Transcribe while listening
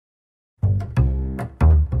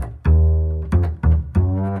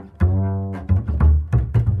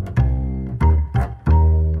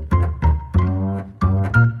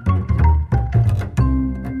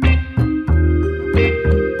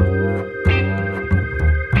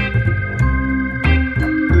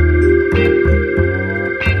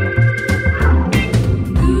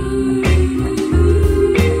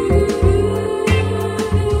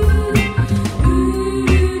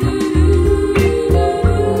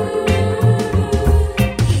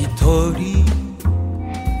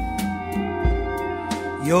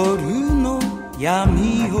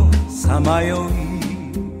迷い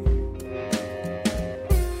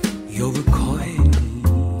呼ぶ声に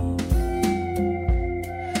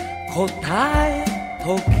答え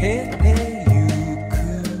溶けてゆく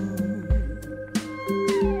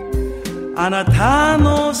あなた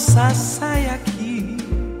のささやき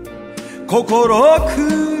心狂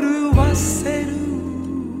わせる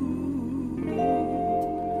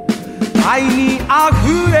愛にあ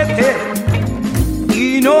ふれて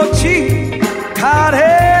命枯れ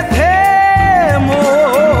ても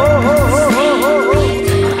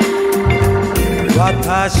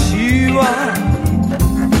私は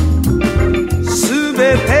す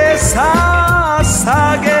べて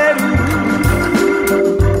捧げる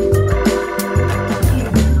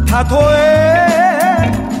たと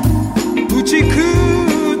え打ち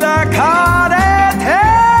砕かれて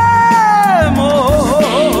も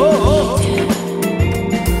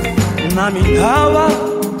涙は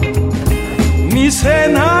見せ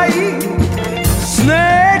ないス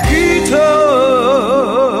ネーキと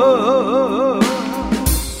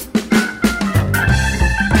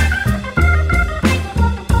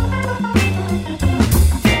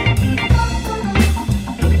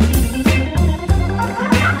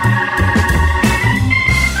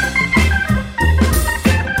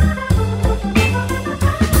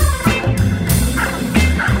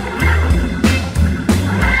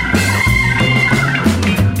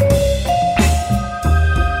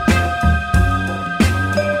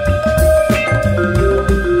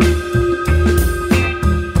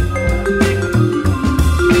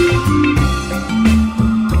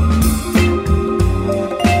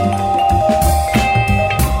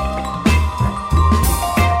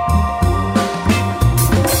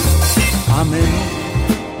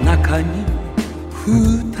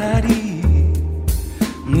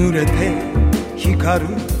濡れて光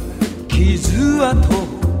る傷跡明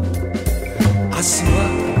日は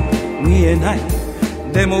見えない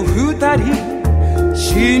でも二人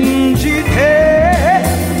信じて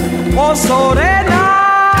恐れない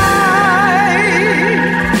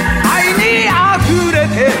愛にあふれ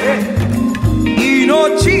て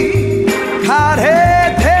命枯れ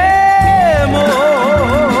ても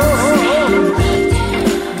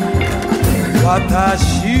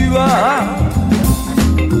私は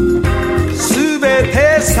すべ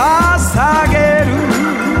て捧げる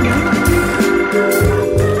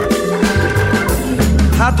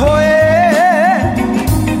たとえ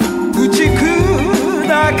打ち砕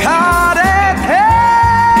かれて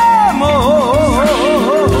も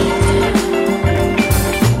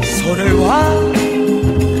それは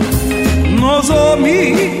望み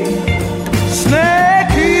スネ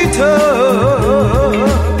ーキと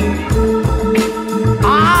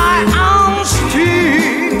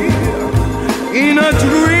In a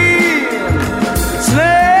dream,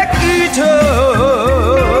 snake eater.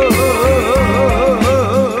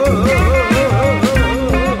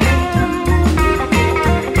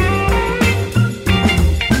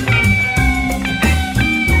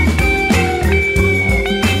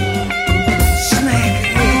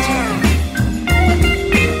 Snake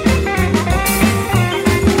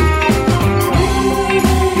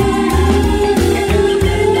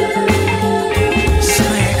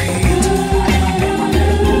eater.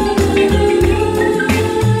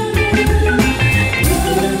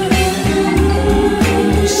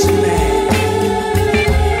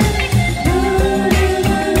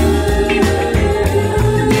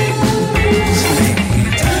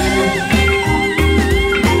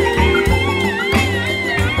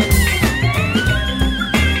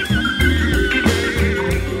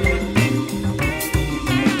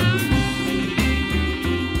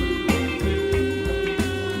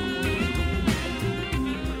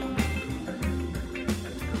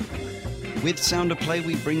 With Sound of Play,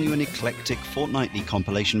 we bring you an eclectic fortnightly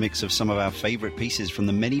compilation mix of some of our favourite pieces from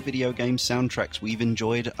the many video game soundtracks we've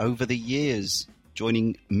enjoyed over the years.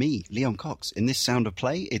 Joining me, Leon Cox, in this Sound of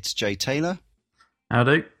Play, it's Jay Taylor.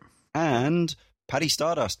 Howdy. And Paddy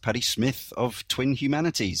Stardust, Paddy Smith of Twin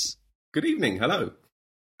Humanities. Good evening, hello.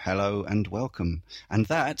 Hello and welcome. And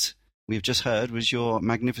that, we've just heard, was your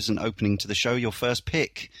magnificent opening to the show, your first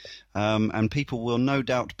pick. And people will no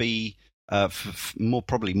doubt be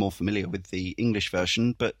probably more familiar with the English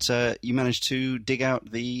version, but you managed to dig out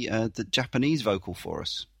the Japanese vocal for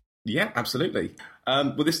us. Yeah, absolutely.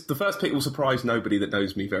 The first pick will surprise nobody that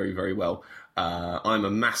knows me very, very well. I'm a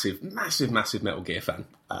massive Metal Gear fan.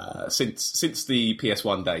 Since the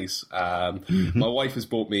PS1 days, my wife has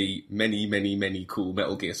bought me many cool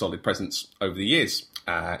Metal Gear Solid presents over the years.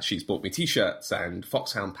 She's bought me T-shirts and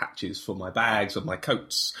Foxhound patches for my bags of my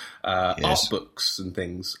coats, art books and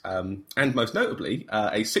things, and most notably,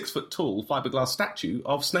 a 6-foot-tall fiberglass statue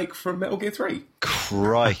of Snake from Metal Gear 3.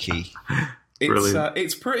 Crikey.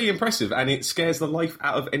 It's pretty impressive, and it scares the life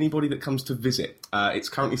out of anybody that comes to visit. It's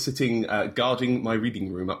currently sitting guarding my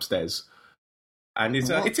reading room upstairs, and it's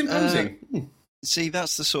imposing. See,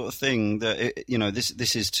 that's the sort of thing that,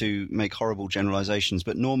 this is to make horrible generalizations,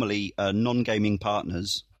 but normally non-gaming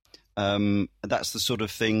partners, that's the sort of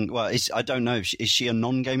thing. Well, I don't know. Is she a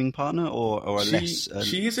non-gaming partner or a less?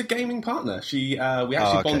 She is a gaming partner. We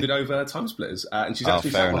actually bonded over Time Splitters, and she's actually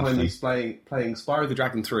sat behind me playing Spyro the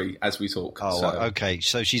Dragon 3 as we talk. Oh, okay.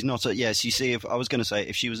 So she's not a... Yes, you see, I was going to say,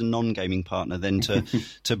 if she was a non-gaming partner, then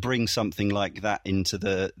to bring something like that into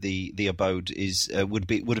the abode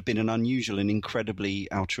would have been an unusual and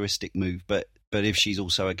incredibly altruistic move. But if she's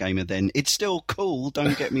also a gamer, then it's still cool.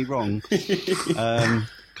 Don't get me wrong.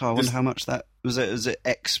 I wonder how much that was. Was it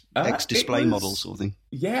X display model sort of thing?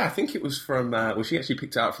 Yeah, I think it was from. She actually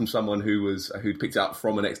picked it up from someone who'd picked it up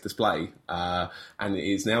from an X display, and it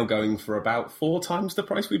is now going for about 4 times the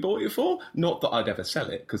price we bought it for. Not that I'd ever sell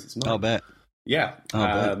it because it's mine. I'll bet. Yeah.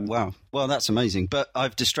 Wow. Well, that's amazing. But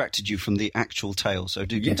I've distracted you from the actual tale, so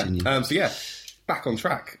do continue. Back on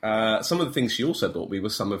track. Some of the things she also bought me were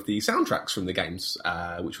some of the soundtracks from the games,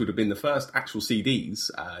 which would have been the first actual CDs,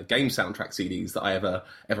 game soundtrack CDs that I ever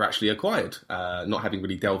actually acquired, not having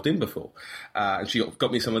really delved in before. And she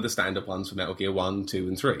got me some of the standard ones for Metal Gear 1, 2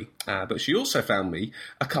 and 3. But she also found me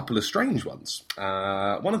a couple of strange ones.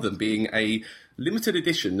 One of them being a limited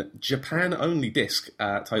edition Japan-only disc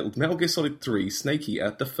titled Metal Gear Solid 3 Snake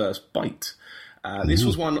Eater The First Bite. This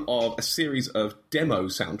was one of a series of demo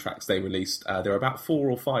soundtracks they released. There were about 4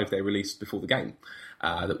 or 5 they released before the game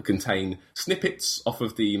that would contain snippets off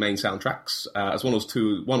of the main soundtracks, as well as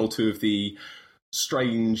one or two of the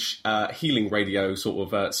strange healing radio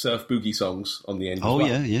sort of surf boogie songs on the end. Oh, as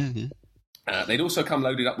well. yeah. They'd also come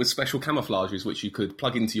loaded up with special camouflages, which you could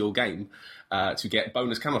plug into your game to get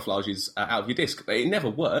bonus camouflages out of your disc. But it never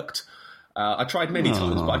worked. I tried many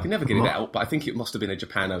times, but I could never get it out. But I think it must have been a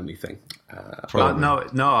Japan-only thing. No,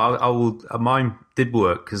 I will. Mine did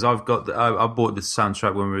work because I bought the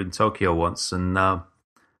soundtrack when we were in Tokyo once, and the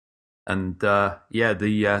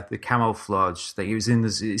camouflage thing. It was in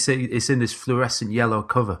this. It's in this fluorescent yellow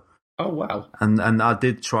cover. Oh wow! And I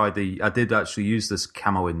did actually use this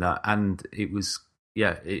camo in that, and it was.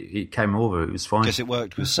 Yeah, it came over. It was fine. I guess it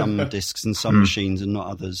worked with some discs and some machines and not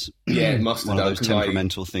others. Yeah, it must have one of those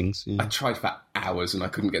temperamental things. Yeah. I tried for hours and I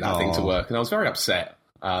couldn't get that thing to work, and I was very upset.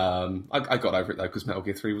 I got over it though because Metal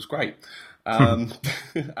Gear 3 was great. And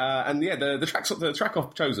the track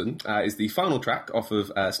I've chosen is the final track off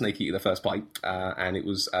of Snake Eater: The First Bite, and it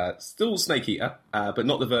was still Snake Eater, but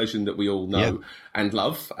not the version that we all know and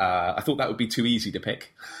love. I thought that would be too easy to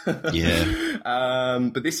pick.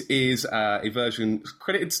 But this is a version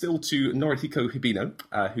credited still to Norihiko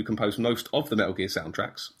Hibino, who composed most of the Metal Gear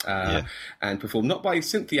soundtracks, and performed not by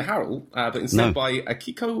Cynthia Harrell, but instead by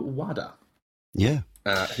Akiko Wada. Yeah.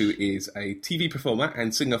 Who is a TV performer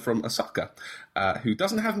and singer from Osaka, who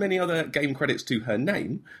doesn't have many other game credits to her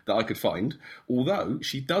name that I could find, although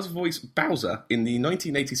she does voice Bowser in the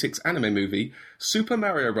 1986 anime movie Super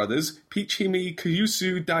Mario Bros. Peachhimi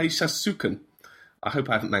Kyusu Dai Shasuken. I hope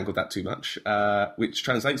I haven't mangled that too much, which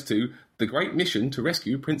translates to The Great Mission to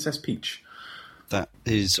Rescue Princess Peach. That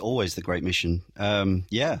is always the great mission.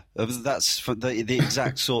 That's for the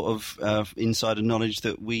exact sort of insider knowledge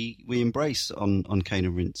that we embrace on Cane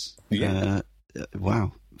and Rinse. Yeah.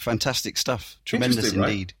 Wow. Fantastic stuff. Tremendous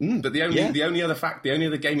indeed. Right? But the only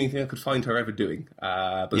other gaming thing I could find her ever doing.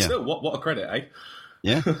 Still, what a credit, eh?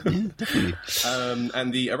 Yeah, definitely.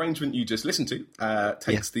 And the arrangement you just listened to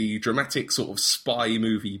takes the dramatic sort of spy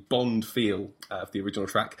movie Bond feel of the original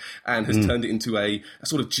track and has turned it into a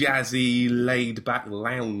sort of jazzy, laid-back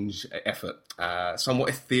lounge effort. Somewhat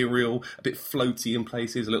ethereal, a bit floaty in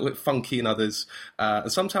places, a little bit funky in others,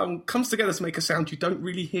 and sometimes comes together to make a sound you don't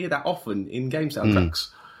really hear that often in game soundtracks.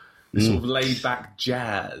 This sort of laid-back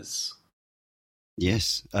jazz.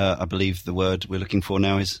 Yes, I believe the word we're looking for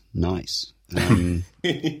now is nice.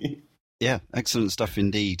 Yeah, excellent stuff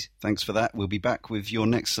indeed. Thanks for that. We'll be back with your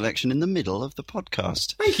next selection in the middle of the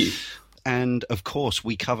podcast. Thank you. And, of course,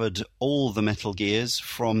 we covered all the Metal Gears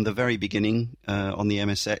from the very beginning on the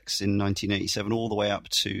MSX in 1987 all the way up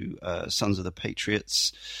to Sons of the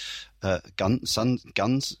Patriots. Guns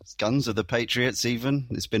of the Patriots even.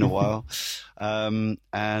 It's been a while. And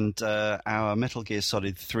our Metal Gear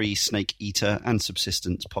Solid 3 Snake Eater and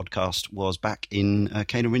Subsistence podcast was back in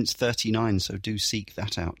Cane and Rinse 39, so do seek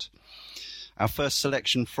that out. Our first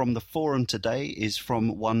selection from the forum today is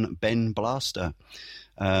from one Ben Blaster.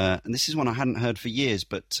 And this is one I hadn't heard for years,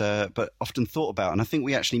 but often thought about. And I think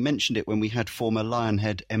we actually mentioned it when we had former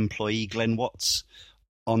Lionhead employee Glenn Watts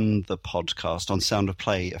on the podcast, on Sound of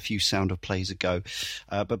Play, a few Sound of Plays ago.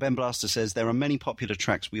 But Ben Blaster says, there are many popular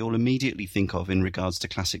tracks we all immediately think of in regards to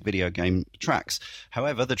classic video game tracks.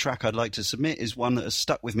 However, the track I'd like to submit is one that has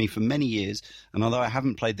stuck with me for many years, and although I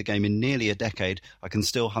haven't played the game in nearly a decade, I can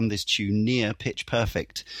still hum this tune near pitch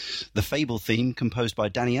perfect. The Fable theme, composed by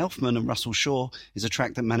Danny Elfman and Russell Shaw, is a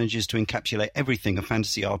track that manages to encapsulate everything a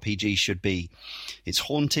fantasy RPG should be. It's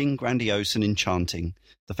haunting, grandiose, and enchanting.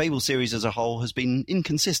 The Fable series as a whole has been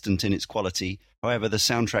inconsistent in its quality. However, the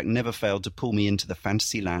soundtrack never failed to pull me into the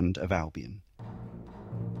fantasy land of Albion.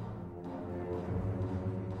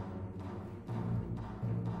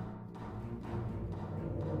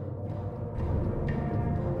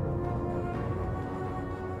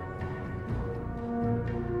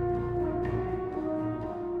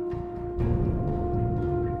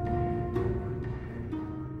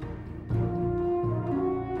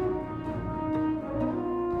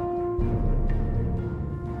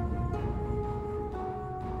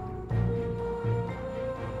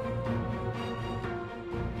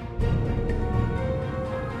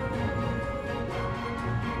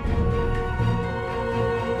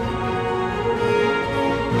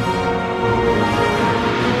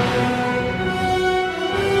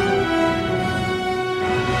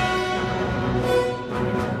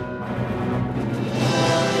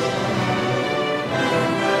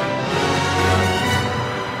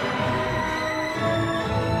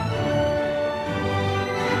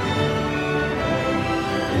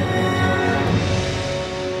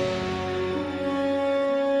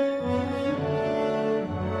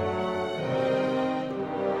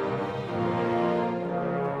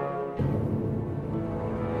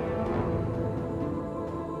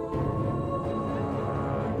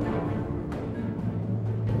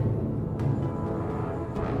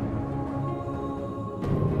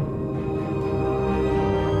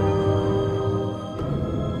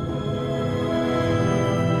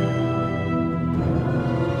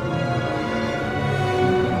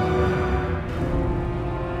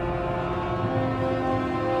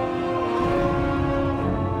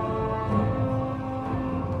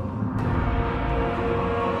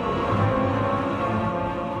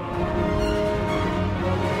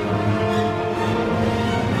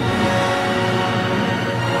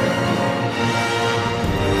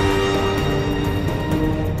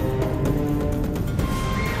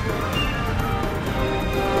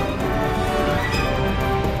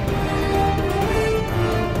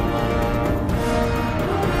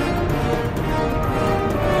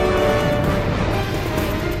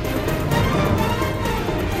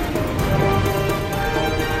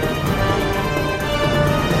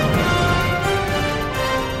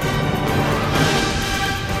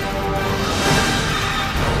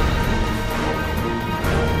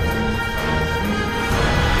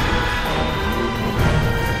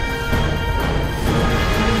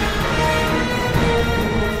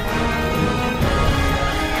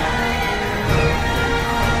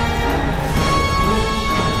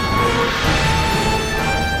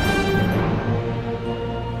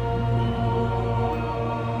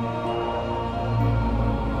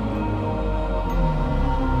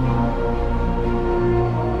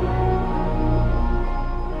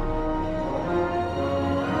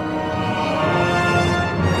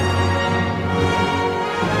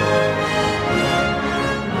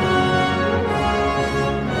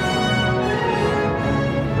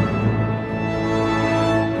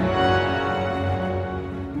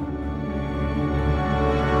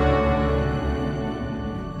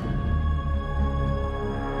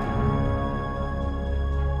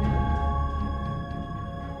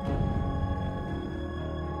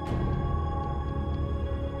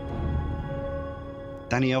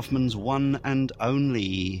 Danny Elfman's one and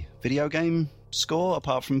only video game score,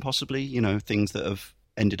 apart from possibly, things that have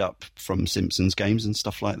ended up from Simpsons games and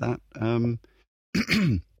stuff like that.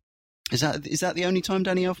 Is that the only time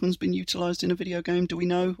Danny Elfman's been utilised in a video game? Do we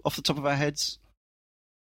know off the top of our heads?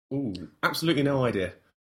 Ooh, absolutely no idea.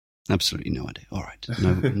 Absolutely no idea. All right.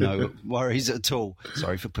 No worries at all.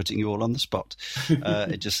 Sorry for putting you all on the spot.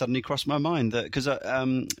 It just suddenly crossed my mind that, because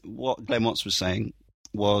what Glenn Watts was saying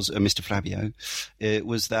was, Mr. Flavio,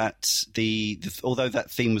 was that although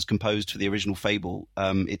that theme was composed for the original Fable,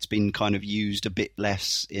 it's been kind of used a bit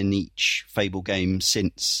less in each Fable game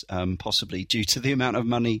since, possibly due to the amount of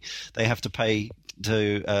money they have to pay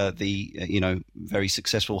to the very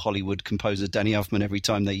successful Hollywood composer Danny Elfman every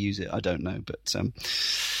time they use it. I don't know, but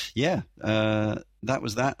that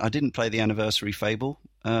was that. I didn't play the Anniversary Fable.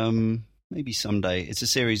 Maybe someday. It's a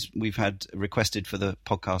series we've had requested for the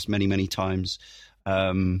podcast many, many times,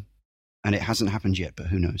 and it hasn't happened yet, but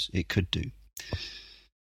who knows? It could do.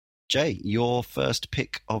 Jay, your first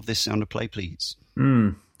pick of this Sound of Play, please.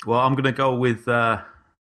 Well, I'm going to go with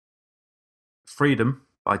Freedom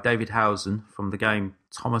by David Howson from the game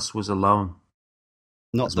Thomas Was Alone.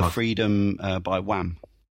 Not the Freedom by Wham.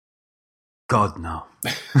 God, no.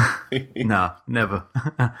 No, never.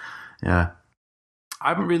 Yeah. I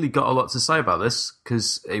haven't really got a lot to say about this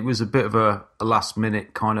because it was a bit of a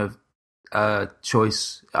last-minute kind of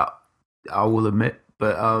choice, I will admit.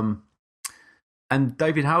 But and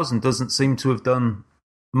David Howson doesn't seem to have done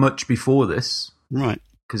much before this. Right.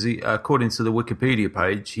 Because according to the Wikipedia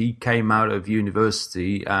page, he came out of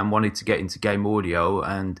university and wanted to get into game audio,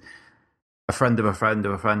 and a friend of a friend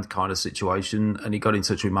of a friend kind of situation, and he got in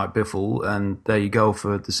touch with Mike Biffle, and there you go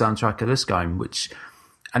for the soundtrack of this game.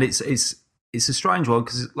 And it's a strange one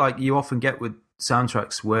because like you often get with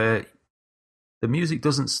soundtracks where the music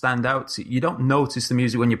doesn't stand out. You don't notice the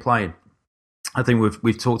music when you're playing. I think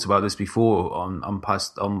we've talked about this before on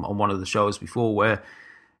one of the shows before, where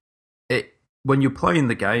when you're playing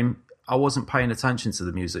the game, I wasn't paying attention to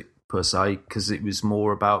the music per se because it was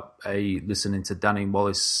more about listening to Danny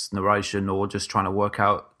Wallace narration or just trying to work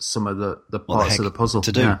out some of the parts of the puzzle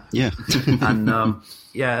to do. Yeah. And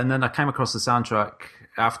and then I came across the soundtrack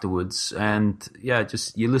afterwards, and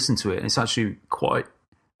just you listen to it, and it's actually quite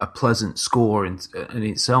a pleasant score in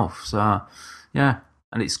itself. So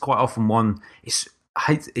and it's quite often one.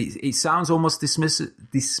 It sounds almost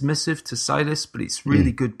dismissive to say this, but it's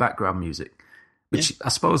really good background music. Which I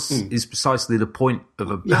suppose is precisely the point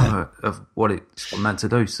of of what it's meant to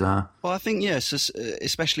do. So, well, I think yes,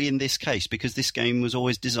 especially in this case, because this game was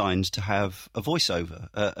always designed to have a voiceover,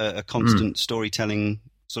 a constant storytelling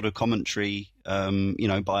sort of commentary.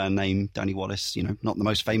 By a name, Danny Wallace. Not the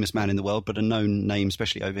most famous man in the world, but a known name,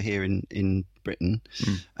 especially over here in Britain.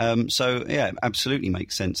 So it absolutely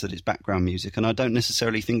makes sense that it's background music, and I don't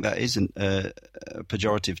necessarily think that isn't a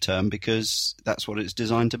pejorative term because that's what it's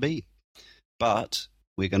designed to be. But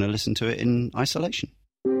we're going to listen to it in isolation.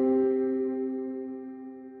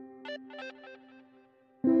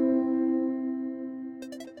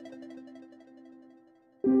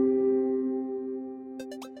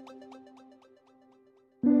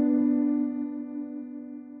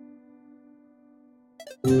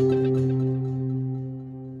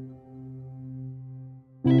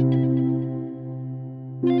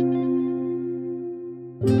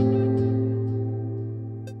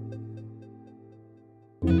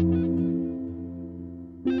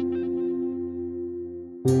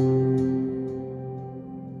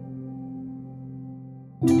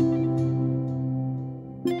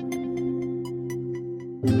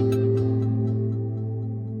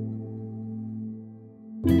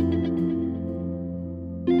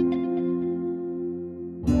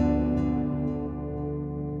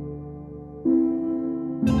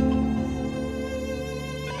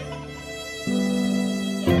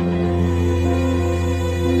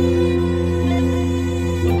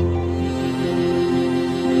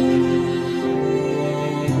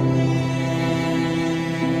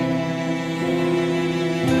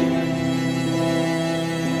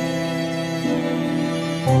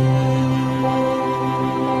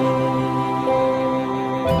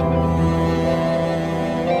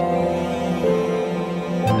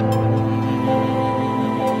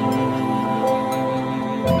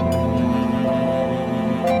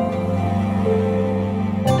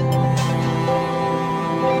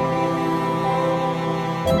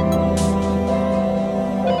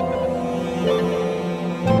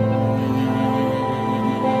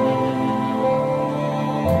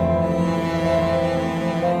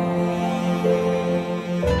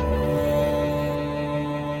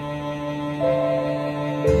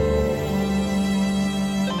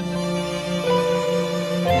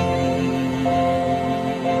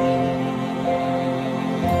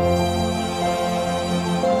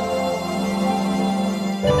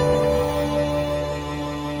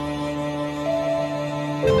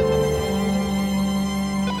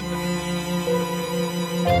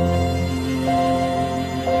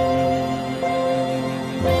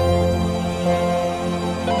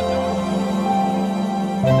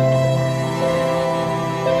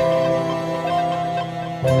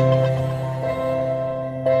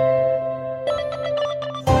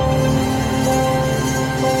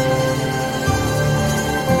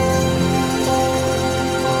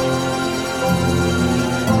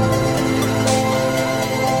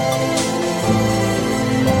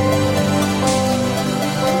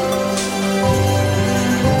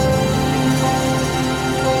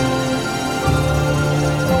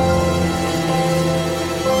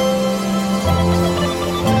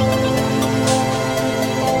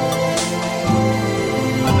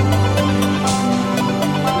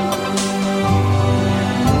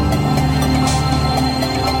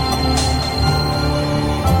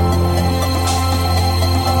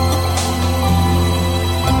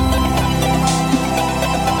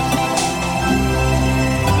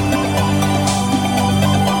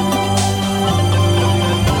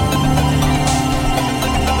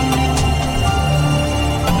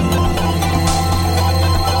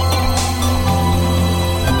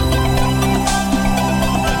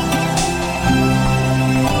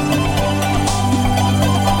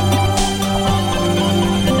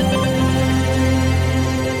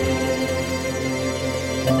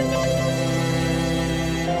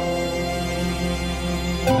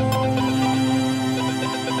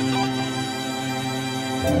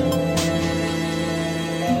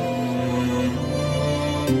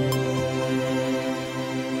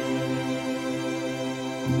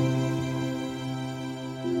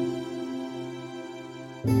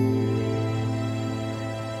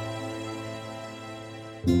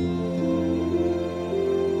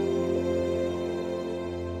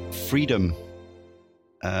 Freedom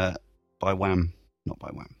by Wham, not by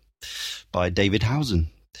Wham, by David Howson.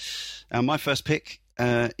 My first pick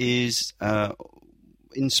is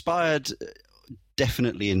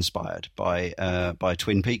definitely inspired by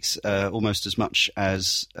Twin Peaks, almost as much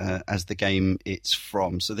as the game it's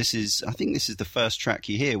from. So I think this is the first track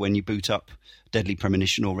you hear when you boot up Deadly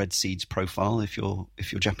Premonition or Red Seed's profile if you're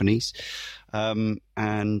Japanese. And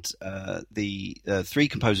the three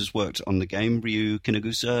composers worked on the game: Ryu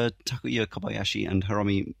Kinagusa, Takuya Kobayashi, and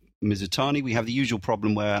Hiromi Mizutani. We have the usual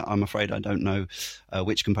problem where I'm afraid I don't know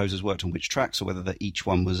which composers worked on which tracks, or whether each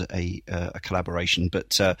one was a collaboration.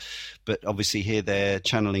 But obviously here they're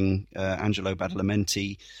channeling Angelo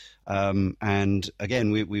Badalamenti. And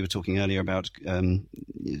again, we were talking earlier about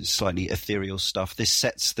slightly ethereal stuff. This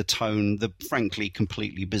sets the tone, the frankly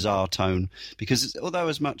completely bizarre tone, because although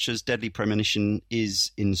as much as Deadly Premonition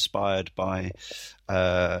is inspired by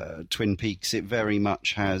Twin Peaks, it very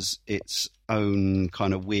much has its own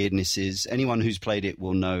kind of weirdnesses. Anyone who's played it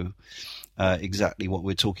will know exactly what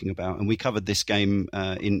we're talking about. And we covered this game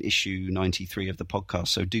in issue 93 of the podcast,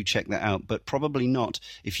 so do check that out, but probably not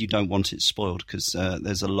if you don't want it spoiled, because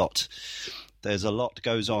there's a lot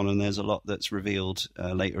goes on, and there's a lot that's revealed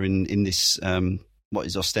later in this what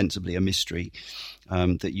is ostensibly a mystery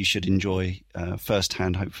that you should enjoy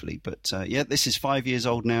firsthand, hopefully. But yeah, this is 5 years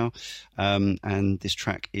old now, and this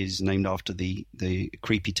track is named after the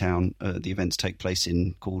creepy town the events take place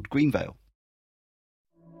in, called Greenvale.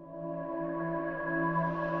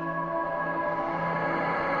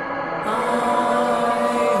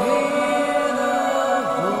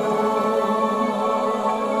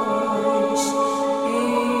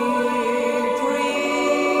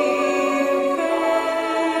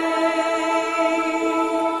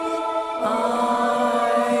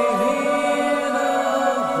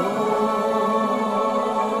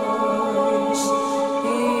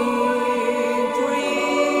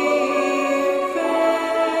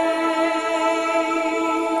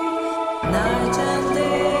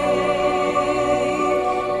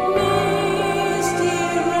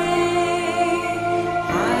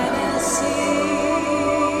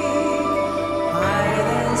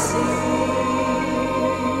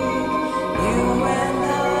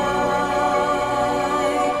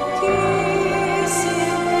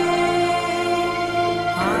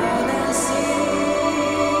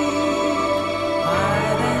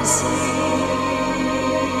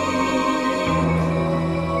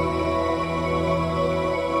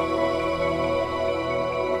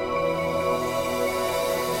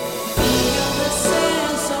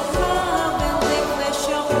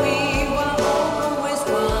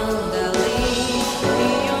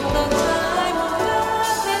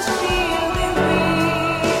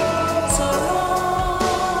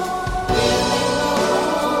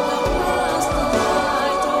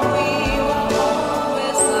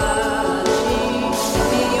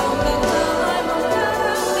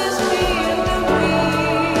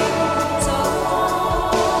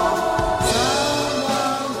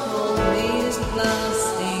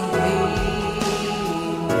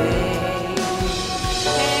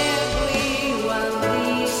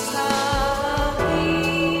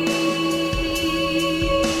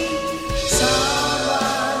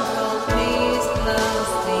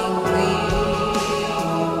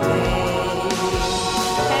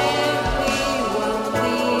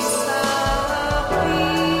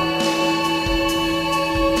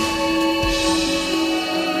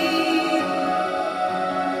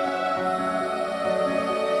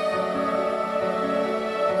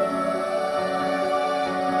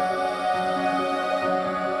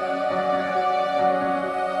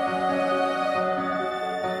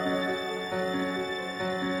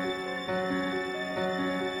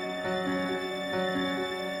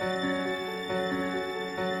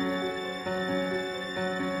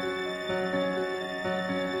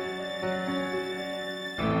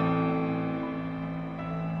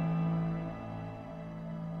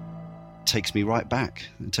 Takes me right back.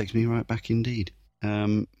 It takes me right back indeed.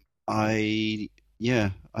 I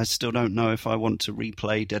still don't know if I want to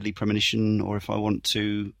replay Deadly Premonition or if I want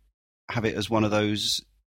to have it as one of those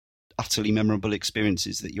utterly memorable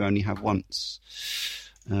experiences that you only have once.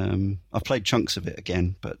 I've played chunks of it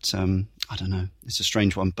again, but I don't know. It's a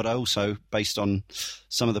strange one. But I also, based on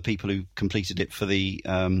some of the people who completed it for the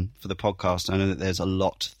podcast, I know that there's a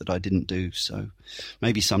lot that I didn't do. So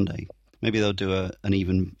maybe someday. Maybe they'll do a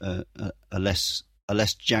less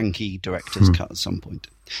janky director's cut at some point.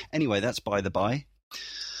 Anyway, that's by the by.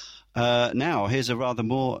 Now, here's a rather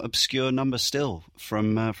more obscure number still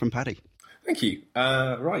from Paddy. Thank you.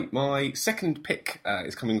 Right, my second pick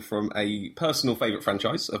is coming from a personal favourite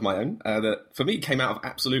franchise of my own that, for me, came out of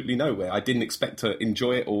absolutely nowhere. I didn't expect to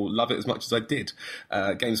enjoy it or love it as much as I did.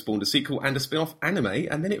 Game spawned a sequel and a spin-off anime,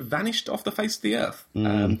 and then it vanished off the face of the earth.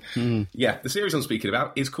 Yeah, the series I'm speaking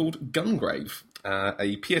about is called Gungrave,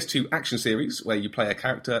 a PS2 action series where you play a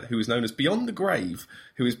character who is known as Beyond the Grave,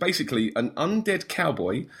 who is basically an undead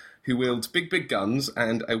cowboy who wields big guns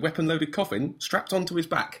and a weapon-loaded coffin strapped onto his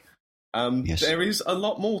back. Yes. There is a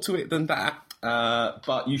lot more to it than that,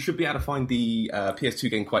 but you should be able to find the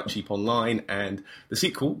PS2 game quite cheap online, and the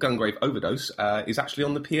sequel, Gungrave Overdose, is actually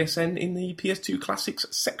on the PSN in the PS2 Classics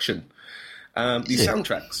section. The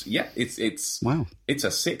soundtracks, it's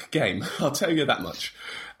a sick game, I'll tell you that much.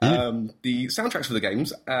 The soundtracks for the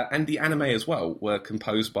games, and the anime as well, were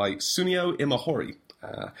composed by Sunio Imahori.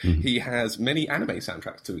 He has many anime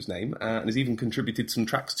soundtracks to his name, and has even contributed some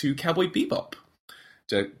tracks to Cowboy Bebop.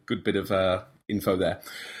 A good bit of info there.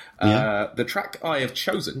 The track I have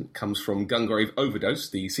chosen comes from Gungrave Overdose,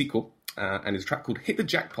 the sequel, and is a track called Hit the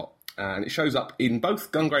Jackpot. And it shows up in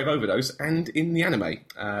both Gungrave Overdose and in the anime.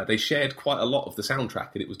 They shared quite a lot of the soundtrack,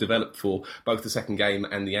 and it was developed for both the second game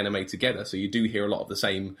and the anime together, so you do hear a lot of the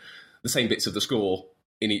same bits of the score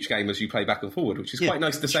in each game as you play back and forward, which is quite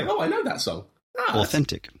nice to say, oh, I know that song.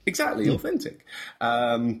 Authentic. Exactly, authentic.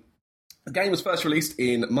 The game was first released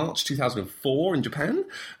in March 2004 in Japan,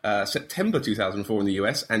 September 2004 in the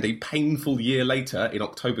US, and a painful year later in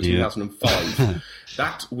October 2005.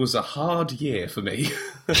 That was a hard year for me.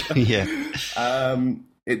 Because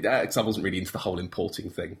I wasn't really into the whole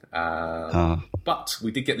importing thing. But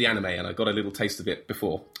we did get the anime, and I got a little taste of it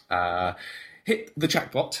before. Hit the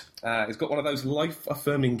Jackpot. It's got one of those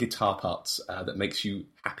life-affirming guitar parts that makes you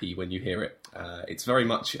happy when you hear it. It's very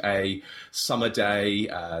much a summer day,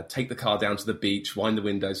 take the car down to the beach, wind the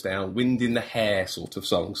windows down, wind in the hair sort of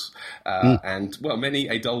songs. And, well, many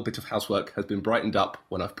a dull bit of housework has been brightened up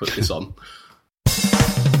when I've put this on.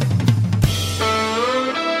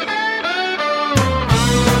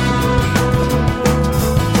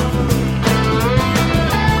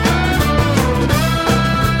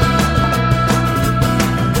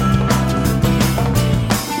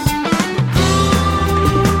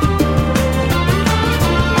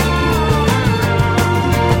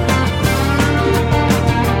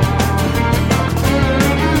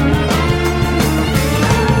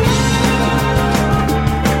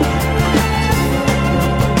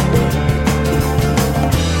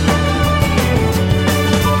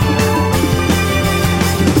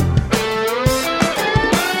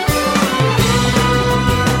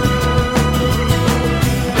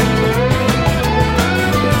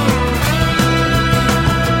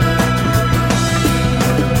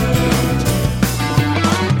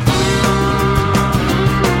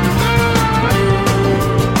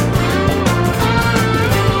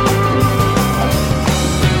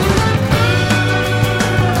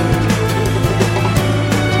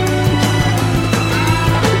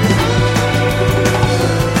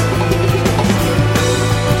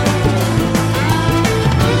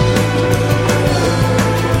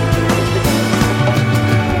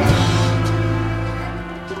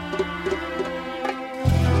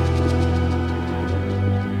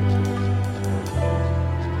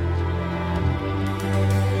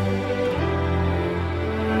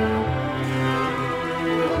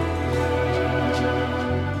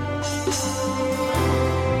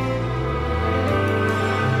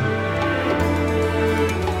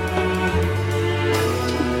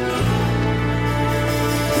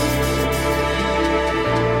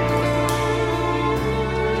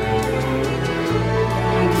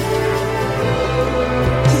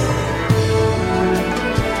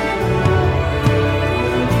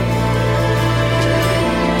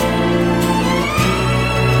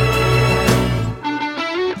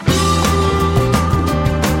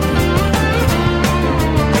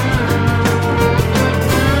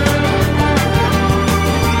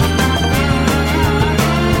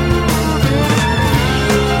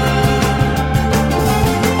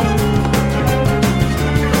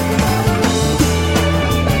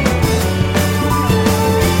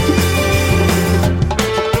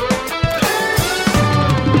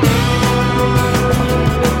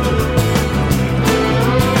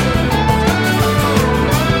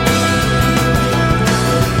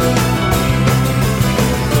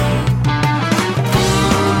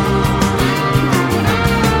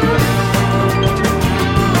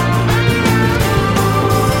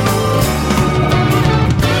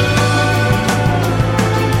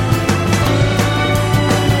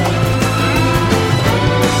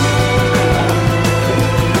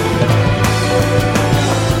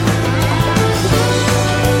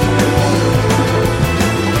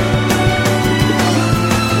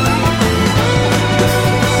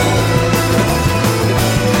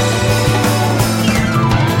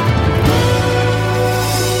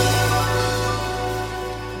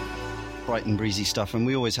 bright and breezy stuff, and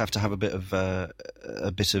we always have to have a bit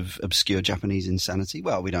of obscure Japanese insanity.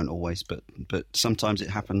 Well, we don't always, but sometimes it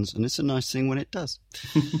happens, and it's a nice thing when it does.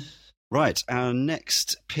 Right, our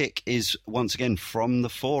next pick is once again from the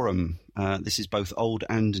forum. This is both old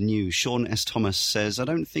and new. Sean S. Thomas says, I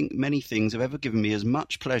don't think many things have ever given me as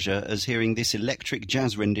much pleasure as hearing this electric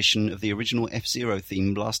jazz rendition of the original F-Zero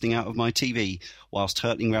theme blasting out of my TV whilst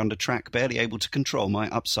hurtling round a track, barely able to control my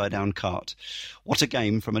upside-down cart. What a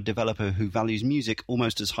game from a developer who values music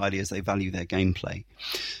almost as highly as they value their gameplay.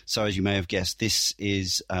 So as you may have guessed, this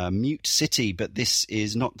is Mute City, but this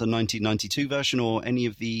is not the 1992 version or any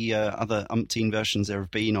of the other umpteen versions there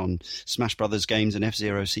have been on Smash Brothers games and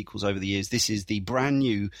F-Zero sequels over the years. This is the brand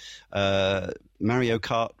new Mario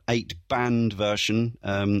Kart 8 band version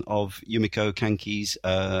of Yumiko Kanki's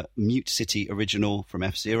Mute City original from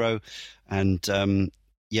F-Zero. And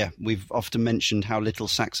we've often mentioned how little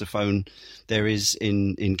saxophone there is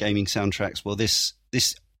in gaming soundtracks. Well, this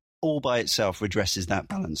all by itself redresses that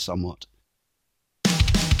balance somewhat.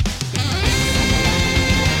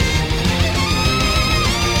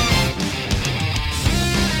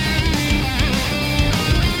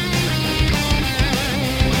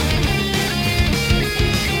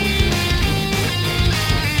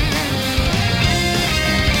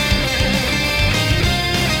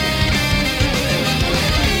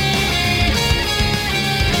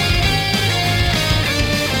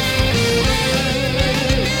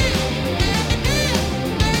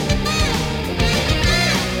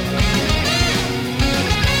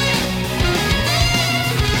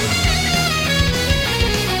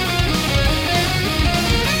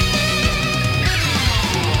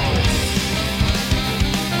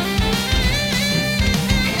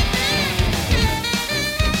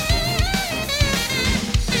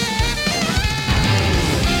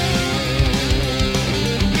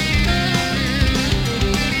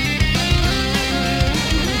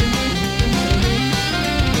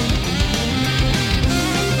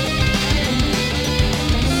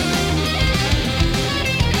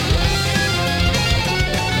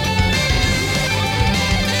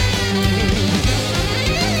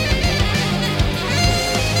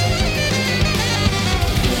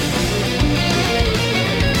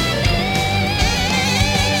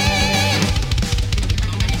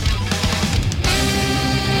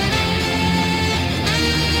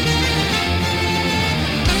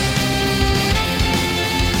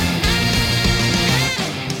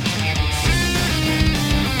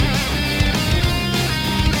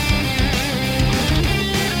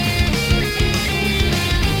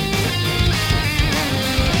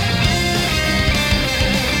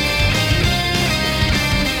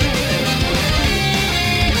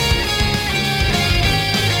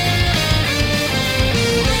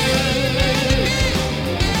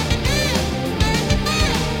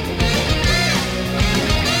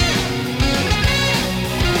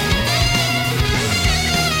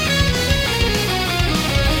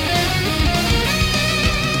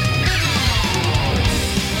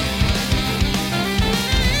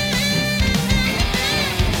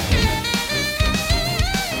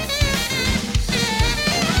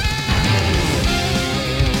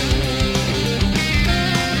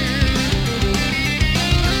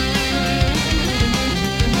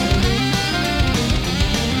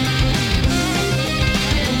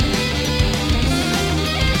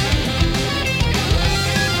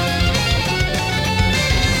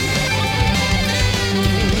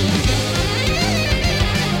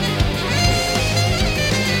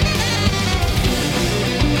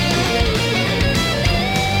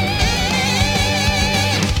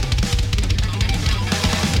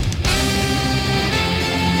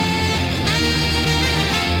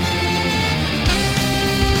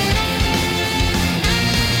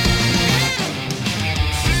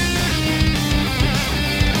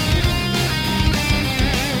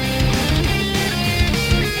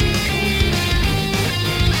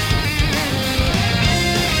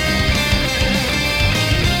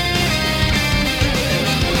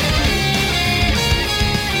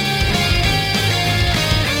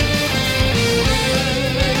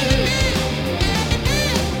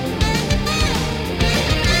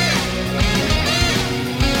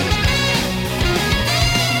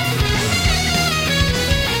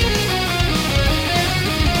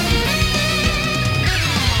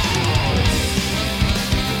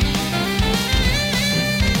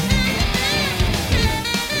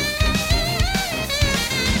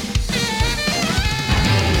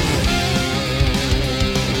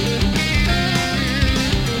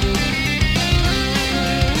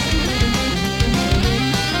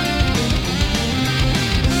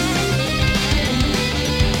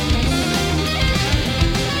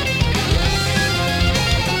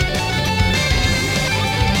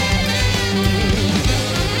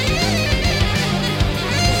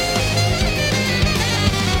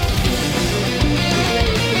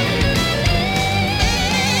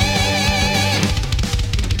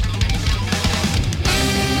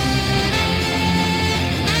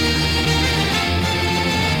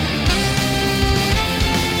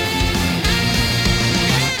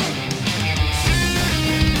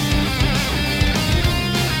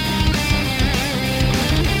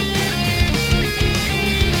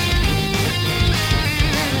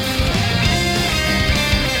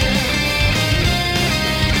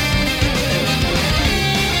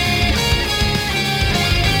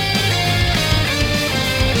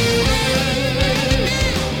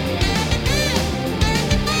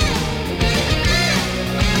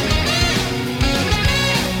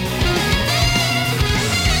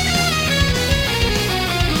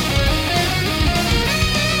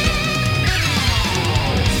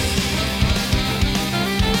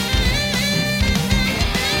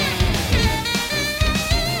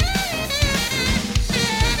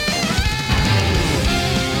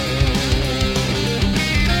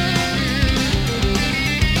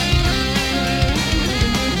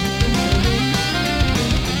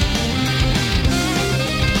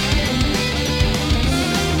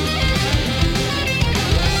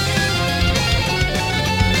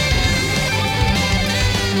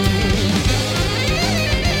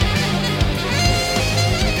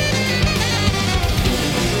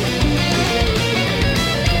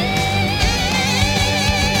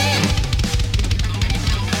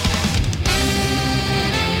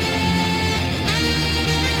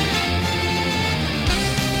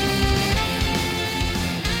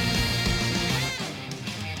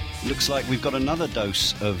 looks like we've got another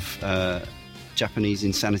dose of Japanese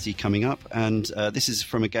insanity coming up, and this is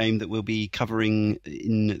from a game that we'll be covering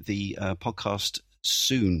in the podcast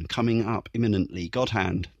soon, coming up imminently. God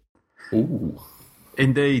Hand. Ooh.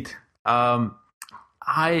 Indeed. Now,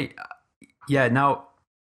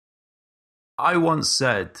 I once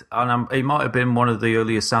said, and it might have been one of the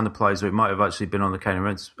earlier Sounder Plays, or it might have actually been on the Kane and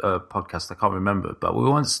Rents podcast, I can't remember, but we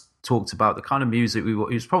once talked about the kind of music it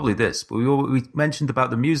was probably this, but we mentioned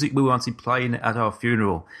about the music we wanted playing at our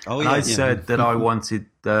funeral. I said that I wanted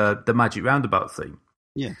the Magic Roundabout theme.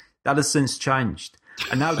 Yeah. That has since changed.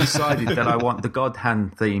 I now decided that I want the God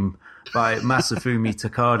Hand theme by Masafumi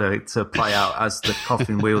Takada to play out as the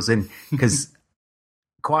coffin wheels in, because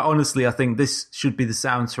quite honestly, I think this should be the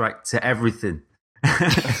soundtrack to everything.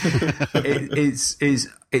 It's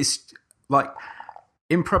like,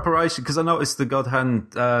 in preparation, because I noticed the God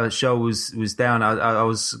Hand show was down. I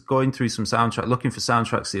was going through some looking for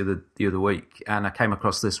soundtracks the other week, and I came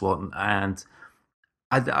across this one. And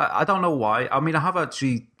I don't know why. I mean, I have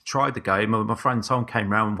actually tried the game. My friend Tom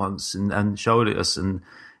came round once and showed it us, and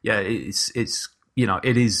yeah, it's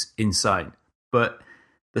it is insane. But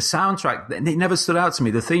the soundtrack, it never stood out to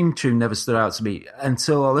me. The theme tune never stood out to me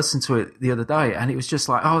until I listened to it the other day, and it was just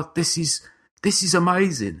like, oh, this is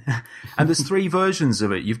amazing. And there's 3 versions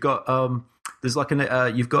of it. You've got there's like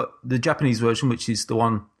you've got the Japanese version, which is the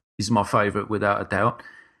one is my favorite without a doubt,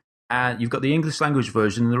 and you've got the English language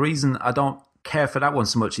version. And the reason I don't care for that one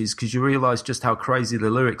so much is because you realize just how crazy the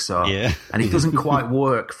lyrics are, and it doesn't quite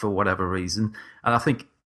work for whatever reason. And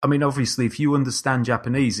I mean, obviously, if you understand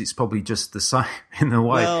Japanese, it's probably just the same in a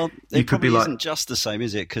way. Well, it probably isn't just the same,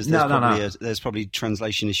 is it? Because there's probably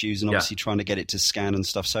translation issues and obviously trying to get it to scan and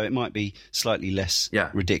stuff. So it might be slightly less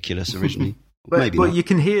ridiculous originally. But you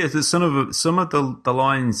can hear that some of the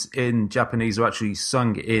lines in Japanese are actually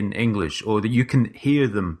sung in English, or that you can hear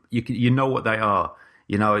them. You know what they are.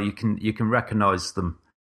 You know, you can recognize them.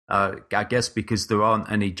 I guess because there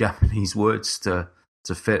aren't any Japanese words to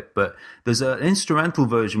fit, but there's an instrumental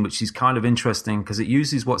version which is kind of interesting because it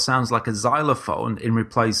uses what sounds like a xylophone in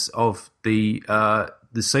replace of the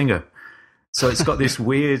singer. So it's got this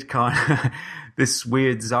weird this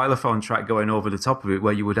weird xylophone track going over the top of it,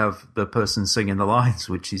 where you would have the person singing the lines,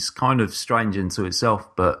 which is kind of strange into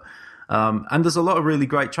itself. But and there's a lot of really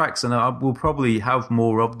great tracks, and I will probably have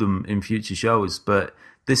more of them in future shows. But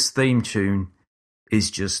this theme tune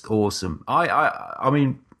is just awesome. I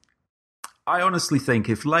mean, I honestly think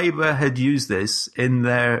if Labour had used this in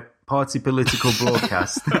their party political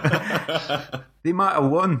broadcast, they might have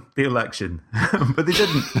won the election, but they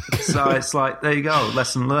didn't. So it's like, there you go,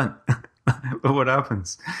 lesson learnt. But what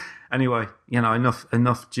happens? Anyway, enough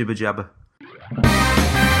jibber jabber.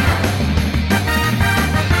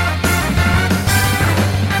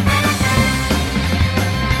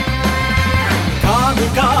神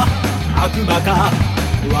か悪魔か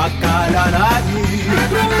わからない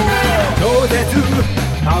超絶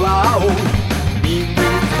パワーを身につけ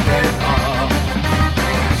た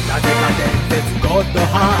なぜか伝説ゴッド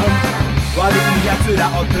ハン悪い奴ら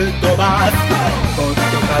を吹っ飛ばすゴッ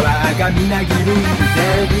ドパワーがみなぎる全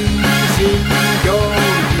身競技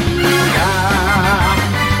だ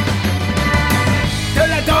ド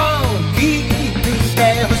ラゴンキープして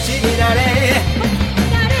星になれ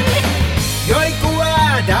より子は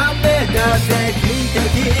ダメだぜ金敵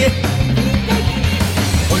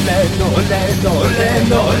俺の俺の俺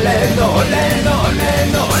の俺の俺の俺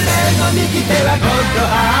の俺の右手はゴッド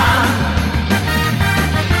ハン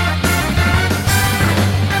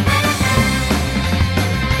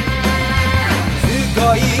すご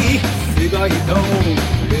いと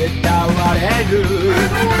歌われる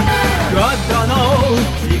ゴッドの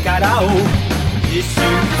力を一瞬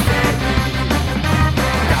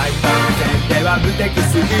大番戦では無敵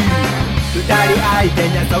すぎ二人相手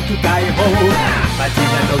には即解放街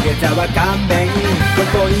な土下座は勘弁こ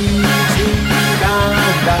こ一番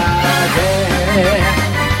だぜ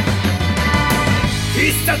必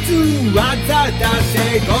殺技出せ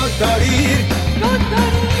ゴッドリ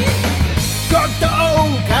ゴッド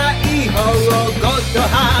解放ゴッド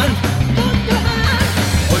ハン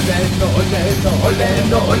俺の俺の俺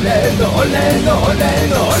の俺の俺の俺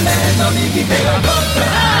の俺の右手はゴッド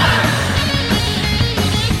ハン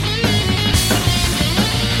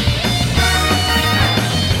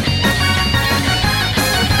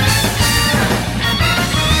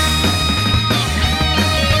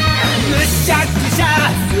むしゃくしゃ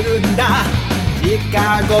するんだ近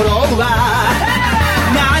頃は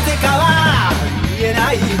なぜかは言えな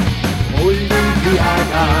いオリンピア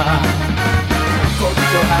がゴッ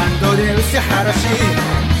ドハンドで打ち晴らし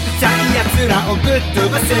最悪奴らをぶっ飛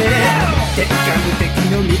ばせ敵か無敵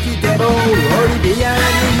の右手もオリビアに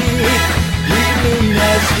意味な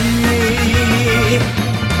し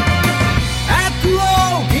悪を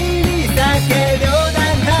切り裂け両断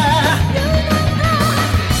だ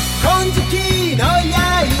金色の刃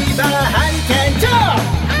ハリケーンジョー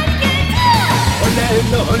俺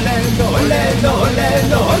の俺の俺の俺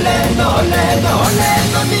の俺の俺の俺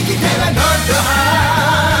の右手はゴッドハ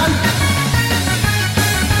ンド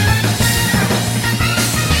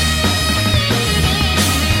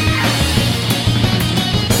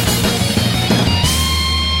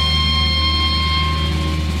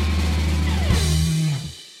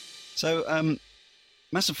So,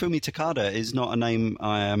 Masafumi Takada is not a name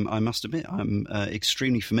I must admit I'm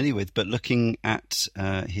extremely familiar with. But looking at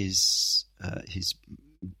his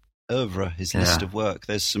oeuvre, his list of work,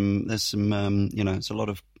 there's some there's a lot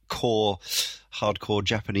of core, hardcore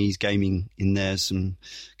Japanese gaming in there. Some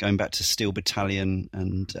going back to Steel Battalion,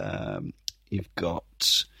 and you've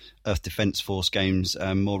got Earth Defense Force games,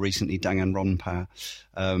 more recently Danganronpa,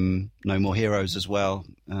 No More Heroes as well,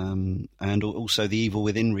 and also The Evil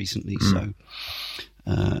Within recently. So,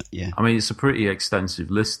 yeah. I mean, it's a pretty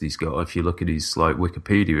extensive list he's got. If you look at his like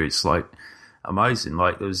Wikipedia, it's like amazing.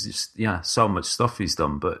 Like there's just so much stuff he's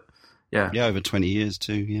done. But yeah, over 20 years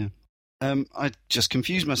too. Yeah. I just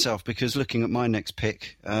confused myself because looking at my next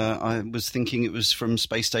pick, I was thinking it was from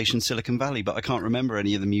Space Station Silicon Valley, but I can't remember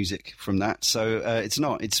any of the music from that. So it's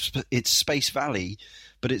not. It's Space Valley,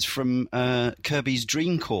 but it's from Kirby's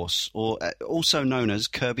Dream Course, or also known as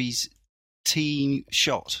Kirby's Tea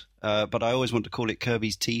Shot. But I always want to call it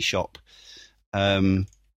Kirby's Tea Shop.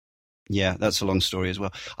 Yeah, that's a long story as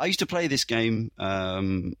well. I used to play this game,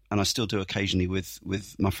 and I still do occasionally with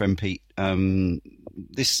my friend Pete.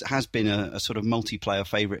 This has been a sort of multiplayer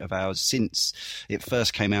favourite of ours since it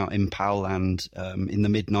first came out in PAL Land in the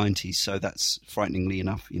mid-90s. So that's frighteningly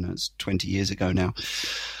enough, it's 20 years ago now.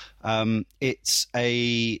 It's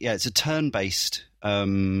a turn-based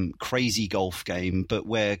crazy golf game, but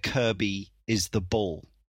where Kirby is the ball.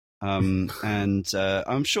 And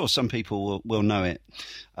I'm sure some people will know it.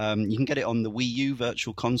 You can get it on the Wii U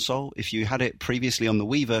Virtual Console. If you had it previously on the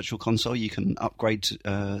Wii Virtual Console, you can upgrade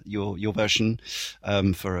your version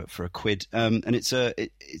for a quid. And it's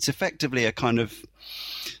effectively a kind of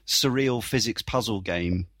surreal physics puzzle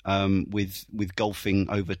game with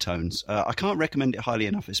golfing overtones. I can't recommend it highly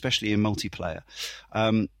enough, especially in multiplayer.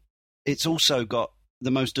 It's also got the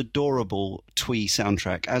most adorable twee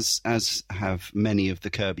soundtrack, as have many of the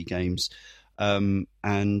Kirby games.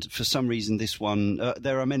 And for some reason, this one,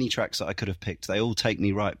 there are many tracks that I could have picked. They all take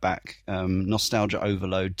me right back. Nostalgia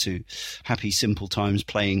overload to happy, simple times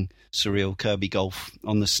playing surreal Kirby golf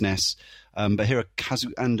on the SNES. But here, Kazu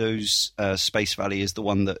Ando's Space Valley is the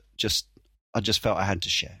one that I just felt I had to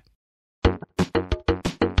share.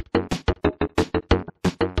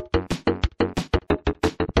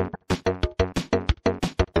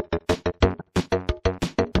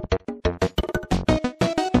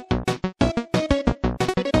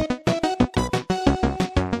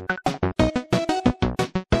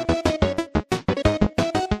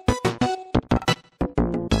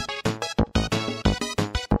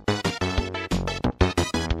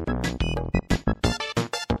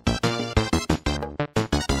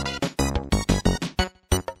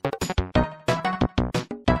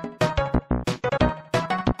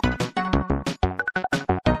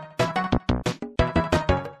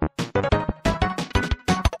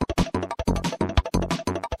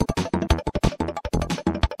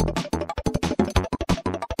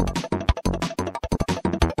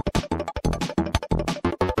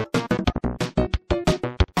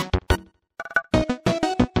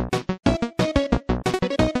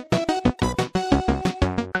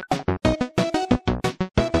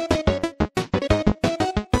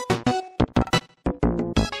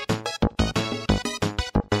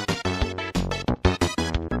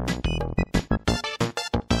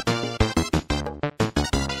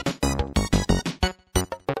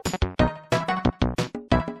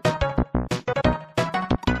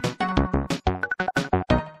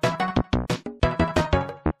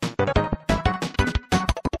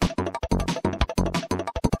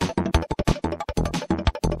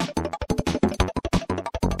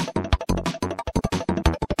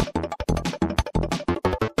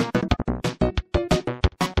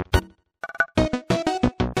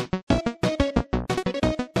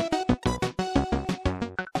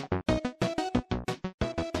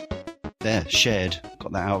 There, shared.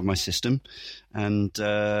 Got that out of my system. And,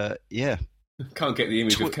 yeah. Can't get the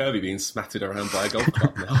image of Kirby being smattered around by a golf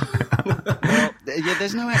club now. Yeah,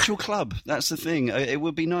 there's no actual club. That's the thing. It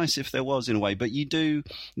would be nice if there was, in a way, but you do.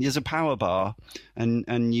 There's a power bar,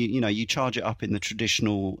 and you charge it up in the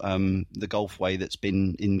traditional the golf way that's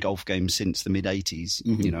been in golf games since the mid '80s.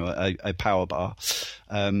 A power bar,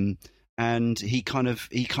 and he kind of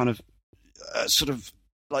sort of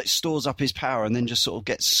like stores up his power and then just sort of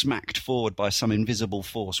gets smacked forward by some invisible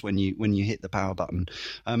force when you hit the power button.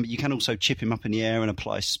 You can also chip him up in the air and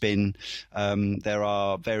apply spin. There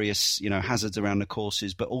are various hazards around the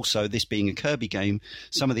courses, but also, this being a Kirby game,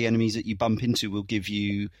 some of the enemies that you bump into will give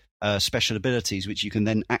you special abilities which you can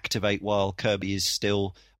then activate while Kirby is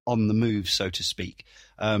still on the move, so to speak.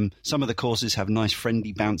 Some of the courses have nice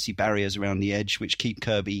friendly bouncy barriers around the edge which keep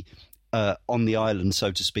Kirby on the island,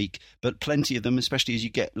 so to speak, but plenty of them, especially as you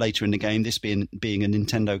get later in the game, this being a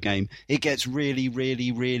Nintendo game, it gets really,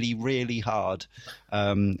 really, really, really hard,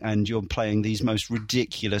 and you're playing these most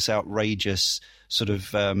ridiculous, outrageous sort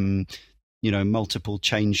of multiple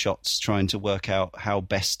chain shots, trying to work out how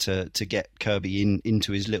best to get Kirby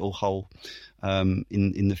into his little hole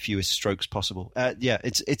in the fewest strokes possible.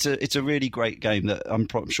 It's a really great game that I'm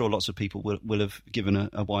sure lots of people will have given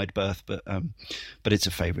a wide berth, but it's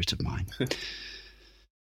a favourite of mine.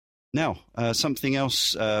 Now, something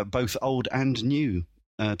else, both old and new,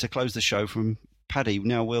 to close the show from Paddy.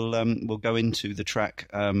 Now we'll go into the track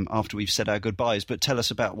after we've said our goodbyes, but tell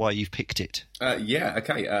us about why you've picked it.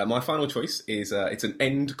 Okay. My final choice is it's an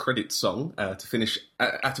end credit song to finish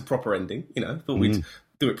at a proper ending. Thought we'd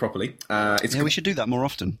do it properly. We should do that more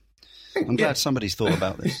often. I'm glad somebody's thought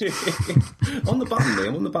about this. On the button,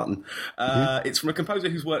 Liam, on the button. It's from a composer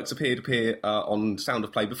whose works appear on Sound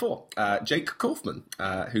of Play before, Jake Kaufman,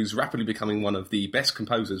 who's rapidly becoming one of the best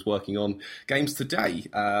composers working on games today.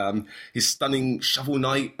 His stunning Shovel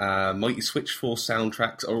Knight, Mighty Switch Force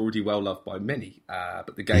soundtracks are already well loved by many,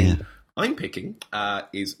 but the game I'm picking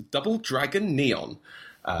is Double Dragon Neon.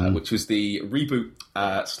 Which was the reboot /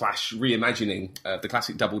 reimagining of the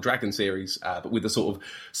classic Double Dragon series, but with the sort of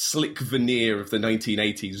slick veneer of the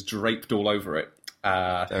 1980s draped all over it.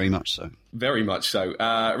 Very much so. Very much so.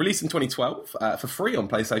 Released in 2012 for free on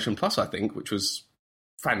PlayStation Plus, I think, which was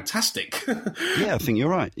fantastic. Yeah, I think you're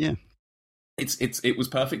right, yeah. It was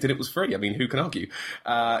perfect and it was free. I mean, who can argue?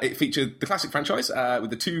 It featured the classic franchise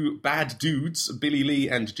with the two bad dudes, Billy Lee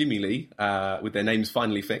and Jimmy Lee, with their names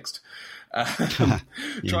finally fixed.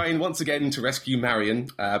 Trying once again to rescue Marion,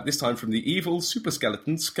 this time from the evil super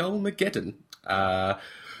skeleton Skullmageddon.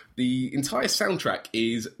 The entire soundtrack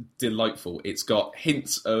is delightful. It's got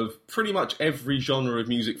hints of pretty much every genre of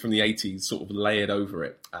music from the 80s sort of layered over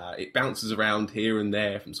it. It bounces around here and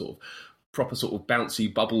there from sort of proper sort of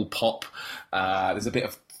bouncy bubble pop. There's a bit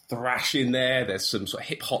of thrash in there. There's some sort of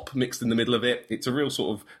hip hop mixed in the middle of it. It's a real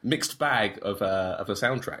sort of mixed bag of a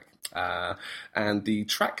soundtrack. And the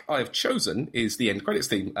track I have chosen is the end credits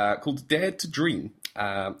theme called Dared to Dream.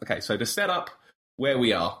 Okay, so to set up where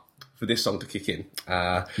we are for this song to kick in,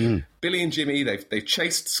 Billy and Jimmy, they've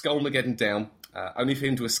chased Skullmageddon down, only for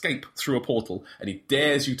him to escape through a portal, and he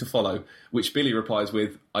dares you to follow, which Billy replies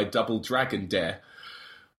with, "I double dragon dare,"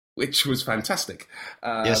 which was fantastic.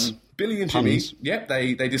 Yes. Billy and Jimmy,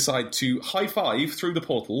 they decide to high five through the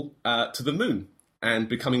portal to the moon, and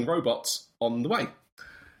becoming robots on the way.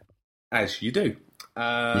 As you do.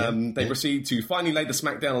 They proceed to finally lay the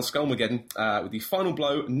smackdown on Skullmageddon with the final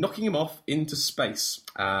blow knocking him off into space.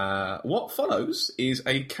 What follows is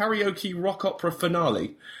a karaoke rock opera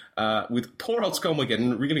finale with poor old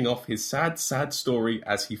Skullmageddon reeling off his sad, sad story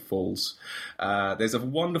as he falls. There's a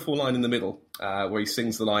wonderful line in the middle where he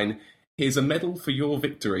sings the line, "Here's a medal for your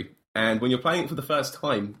victory." And when you're playing it for the first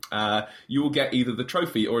time, you will get either the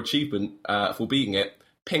trophy or achievement for beating it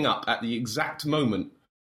ping up at the exact moment.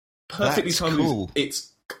 Perfectly timed. Cool.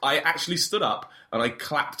 I actually stood up and I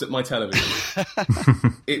clapped at my television.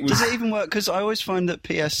 Does it even work? Because I always find that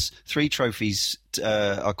PS3 trophies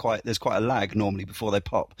there's quite a lag normally before they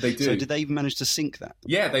pop. They do. So did they even manage to sync that?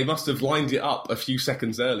 Yeah, they must have lined it up a few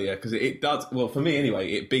seconds earlier because it does. Well, for me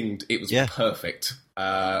anyway, it binged. It was perfect.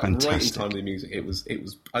 Right in time with the music. It was.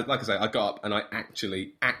 Like I say, I got up and I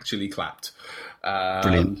actually clapped.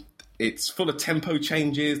 Brilliant. It's full of tempo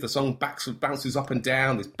changes. The song bounces up and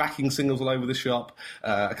down. There's backing singles all over the shop.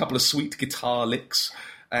 A couple of sweet guitar licks.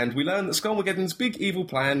 And we learn that Skullmageddon's big evil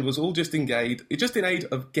plan was all just in aid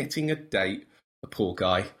of getting a date. The poor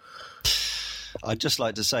guy. I'd just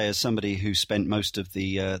like to say, as somebody who spent most of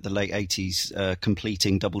the late 80s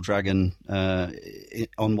completing Double Dragon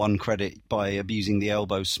on one credit by abusing the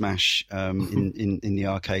elbow smash in the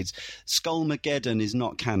arcades, Skullmageddon is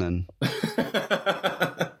not canon.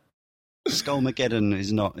 Skullmageddon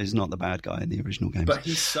is not the bad guy in the original game. But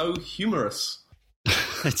he's so humorous.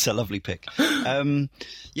 It's a lovely pick.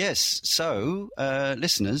 Yes, so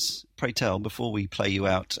listeners, pray tell, before we play you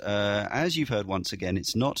out, as you've heard once again,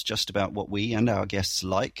 it's not just about what we and our guests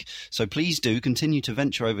like. So please do continue to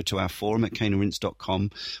venture over to our forum at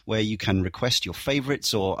caneandrinse.com, where you can request your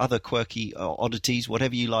favourites or other quirky oddities,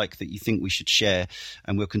 whatever you like that you think we should share.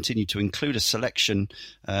 And we'll continue to include a selection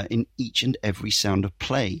in each and every Sound of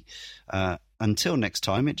Play. Until next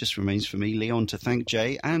time, it just remains for me, Leon, to thank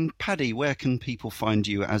Jay. And Paddy, where can people find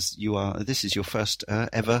you as you are? This is your first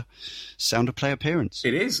ever Sound of Play appearance.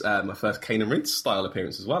 It is my first Cane and Rinse style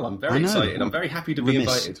appearance as well. I'm very excited. I'm very happy to be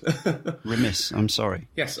invited. Remiss, I'm sorry.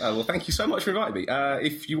 Yes, well, thank you so much for inviting me.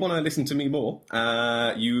 If you want to listen to me more,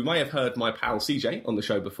 you may have heard my pal CJ on the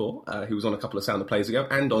show before, who was on a couple of Sound of Plays ago,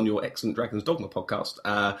 and on your excellent Dragon's Dogma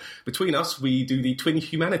podcast. Between us, we do the Twin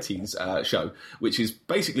Humanities show, which is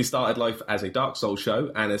basically started life as a Dark Souls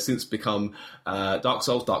show and has since become Dark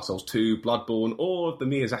Souls, Dark Souls 2, Bloodborne, all of the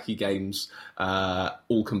Miyazaki games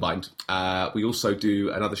all combined. We also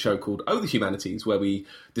do another show called Oh the Humanities, where we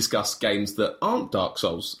discuss games that aren't Dark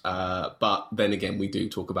Souls, but then again we do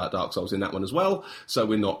talk about Dark Souls in that one as well, so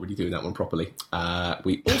we're not really doing that one properly.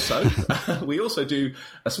 We also do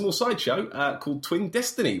a small side show called Twin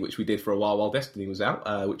Destiny, which we did for a while Destiny was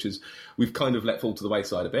out, which is we've kind of let fall to the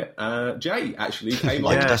wayside a bit. Jay actually came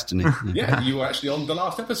on. Destiny. Yeah, you were actually on the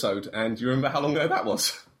last episode, and you remember how long ago that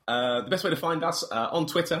was? The best way to find us on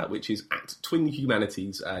Twitter, which is at Twin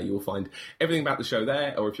Humanities. You will find everything about the show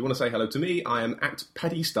there, or if you want to say hello to me, I am at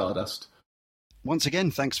Paddy Stardust. Once again,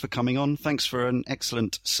 thanks for coming on. Thanks for an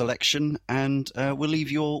excellent selection, and we'll leave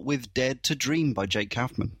you all with Dared to Dream by Jake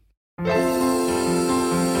Kaufman.